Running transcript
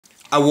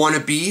I want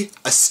to be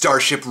a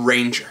Starship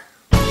Ranger.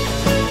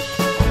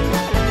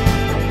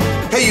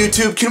 Hey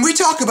YouTube, can we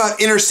talk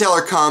about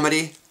interstellar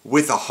comedy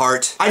with a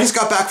heart? I just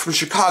got back from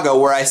Chicago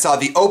where I saw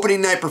the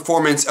opening night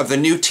performance of the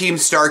new Team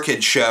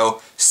Starkid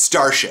show,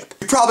 Starship.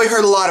 You've probably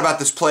heard a lot about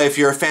this play if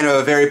you're a fan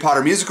of a Harry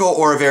Potter musical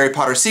or a Harry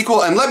Potter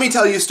sequel, and let me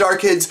tell you,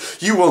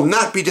 Starkids, you will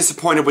not be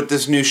disappointed with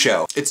this new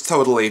show. It's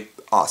totally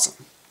awesome.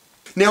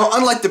 Now,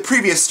 unlike the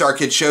previous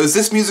Starkid shows,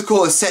 this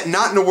musical is set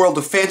not in a world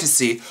of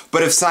fantasy,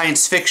 but of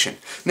science fiction.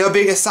 Now,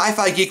 being a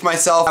sci-fi geek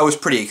myself, I was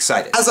pretty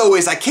excited. As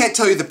always, I can't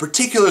tell you the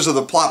particulars of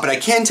the plot, but I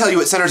can tell you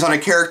it centers on a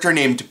character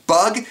named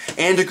Bug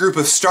and a group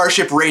of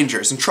Starship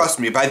Rangers. And trust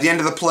me, by the end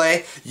of the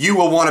play, you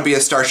will want to be a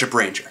Starship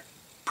Ranger.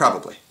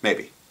 Probably.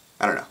 Maybe.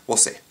 I don't know. We'll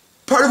see.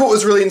 Part of what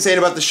was really insane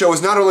about the show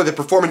was not only the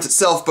performance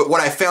itself, but what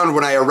I found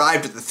when I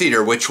arrived at the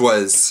theater, which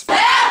was...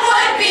 That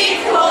would be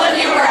cool if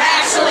you were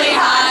actually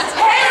hot.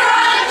 Hey,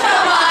 Ron,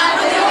 come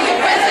on, with the only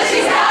princess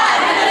she's got.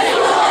 It's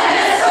cool and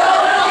it's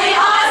totally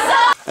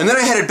awesome. And then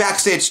I headed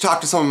backstage to talk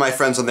to some of my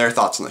friends on their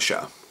thoughts on the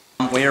show.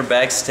 We are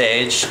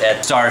backstage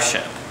at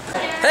Starship.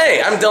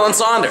 Hey, I'm Dylan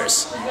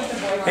Saunders.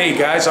 Hey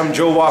guys, I'm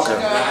Joe Walker.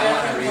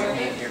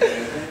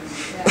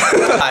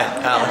 Hi,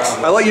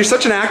 Alex. You're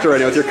such an actor right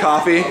now with your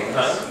coffee.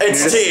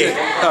 It's tea.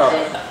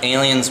 Oh.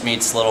 Aliens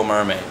meets Little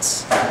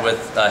Mermaids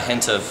with a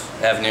hint of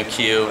Avenue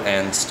Q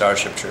and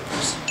Starship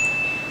Troopers.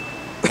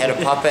 I had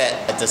a puppet,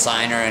 a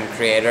designer and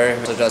creator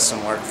who does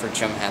some work for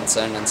Jim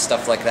Henson and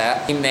stuff like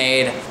that. He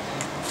made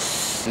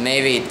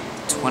maybe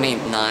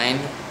 29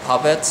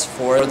 puppets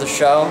for the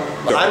show.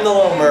 I'm the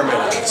Little Mermaid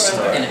of the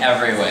story. In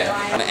every way.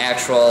 An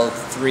actual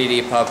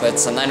 3D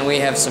puppets, and then we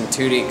have some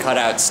 2D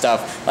cutout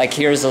stuff. Like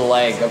here's a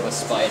leg of a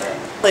spider.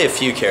 I play a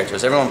few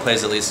characters. Everyone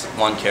plays at least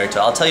one character.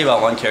 I'll tell you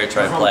about one character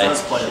I play. Everyone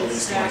does play at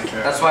least one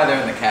character. That's why they're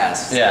in the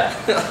cast. Yeah.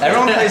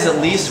 Everyone plays at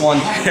least one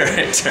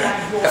character.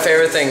 My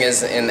favorite thing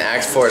is in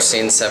Act 4,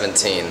 Scene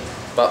 17,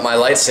 but my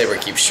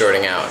lightsaber keeps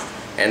shorting out.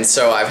 And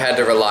so I've had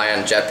to rely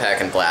on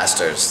jetpack and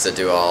blasters to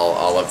do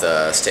all of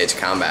the stage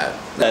combat.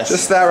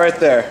 Just that right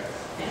there.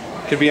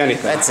 Could be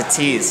anything. That's a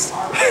tease.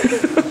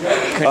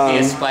 Could be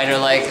a spider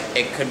leg,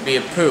 it could be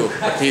a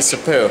piece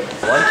of poo.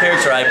 One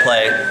character I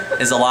play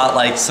is a lot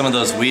like some of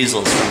those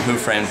weasels from Who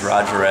Framed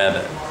Roger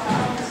Rabbit.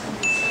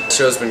 The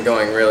show's been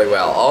going really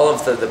well. All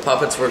of the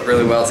puppets work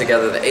really well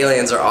together. The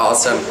aliens are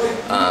awesome.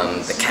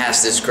 The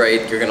cast is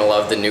great. You're going to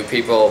love the new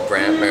people.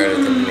 Brant,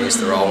 Meredith, and Denise,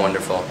 they're all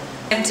wonderful.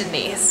 I'm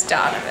Denise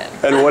Donovan.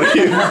 And what do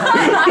you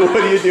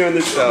do in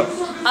the show?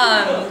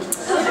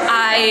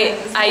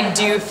 I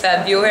do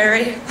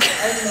February.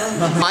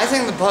 I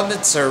think the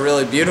puppets are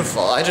really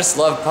beautiful. I just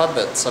love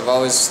puppets. I've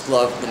always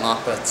loved the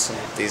Muppets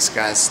and these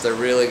guys. They're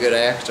really good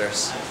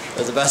actors.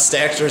 They're the best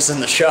actors in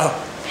the show.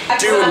 I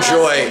do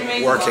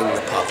enjoy working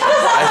the puppet.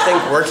 I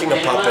think working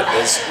a puppet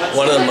is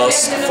one of the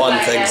most fun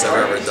things I've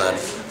ever done.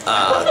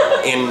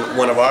 In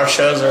one of our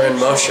shows or in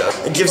most shows.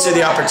 It gives you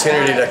the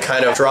opportunity to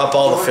kind of drop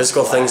all the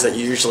physical things that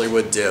you usually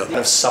would do, kind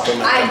of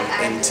supplement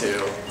them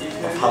into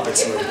a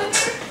puppet's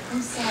movements.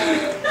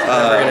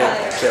 We're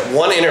gonna get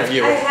one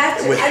interview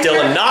with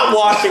Dylan not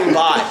walking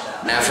by.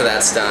 After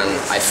that's done,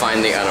 I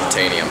find the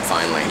unobtainium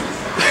finally.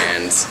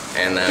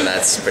 And then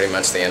that's pretty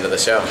much the end of the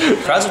show.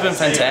 Crowds have been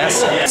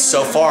fantastic.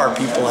 So far,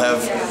 people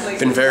have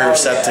been very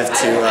receptive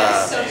to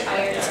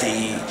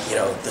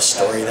the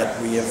story that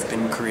we have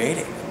been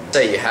creating. So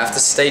you have to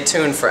stay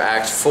tuned for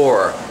Act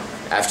 4.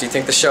 After you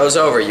think the show's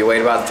over, you wait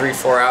about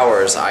 3-4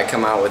 hours, I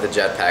come out with a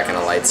jetpack and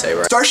a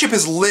lightsaber. Starship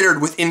is littered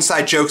with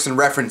inside jokes and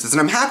references,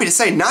 and I'm happy to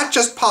say not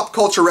just pop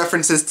culture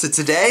references to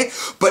today,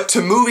 but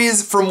to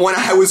movies from when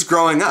I was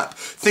growing up.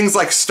 Things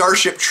like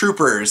Starship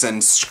Troopers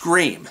and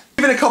Scream.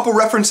 Even a couple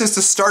references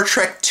to Star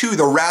Trek II,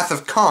 The Wrath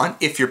of Khan,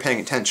 if you're paying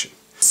attention.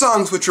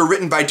 Songs, which were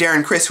written by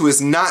Darren Criss, who is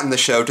not in the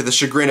show to the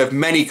chagrin of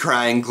many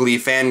crying Glee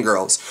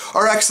fangirls,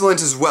 are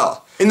excellent as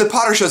well. In the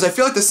Potter shows, I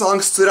feel like the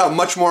songs stood out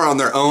much more on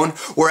their own,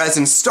 whereas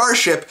in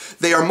Starship,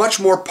 they are much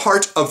more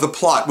part of the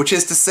plot, which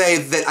is to say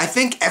that I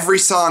think every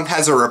song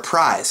has a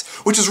reprise,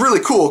 which is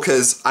really cool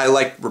because I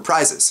like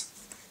reprises.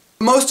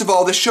 Most of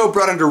all, this show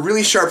brought into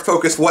really sharp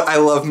focus what I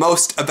love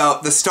most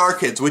about the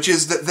Starkids, which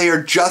is that they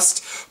are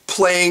just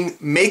playing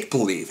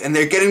make-believe, and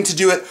they're getting to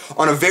do it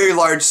on a very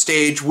large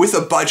stage with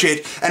a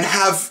budget and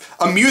have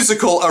a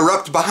musical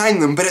erupt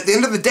behind them, but at the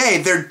end of the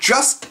day, they're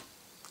just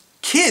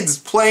kids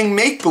playing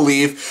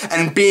make-believe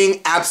and being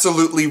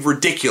absolutely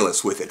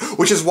ridiculous with it,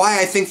 which is why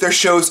I think their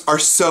shows are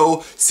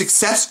so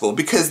successful,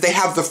 because they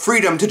have the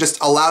freedom to just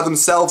allow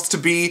themselves to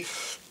be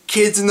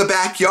kids in the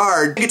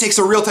backyard. It takes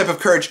a real type of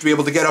courage to be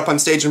able to get up on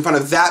stage in front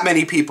of that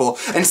many people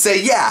and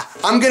say, yeah,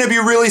 I'm gonna be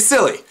really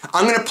silly.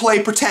 I'm gonna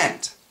play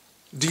pretend.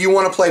 Do you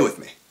want to play with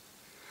me?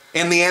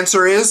 And the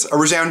answer is a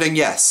resounding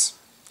yes.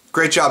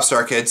 Great job,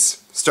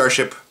 Starkids.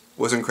 Starship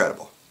was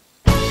incredible.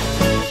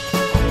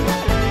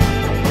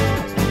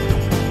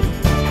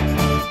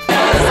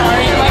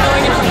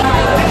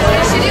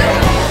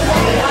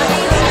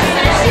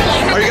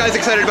 Are you guys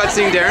excited about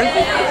seeing Darren?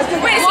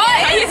 Wait,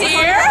 what? He's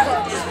here?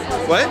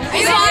 What?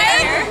 He's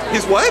here?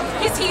 He's what?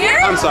 He's here?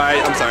 I'm sorry.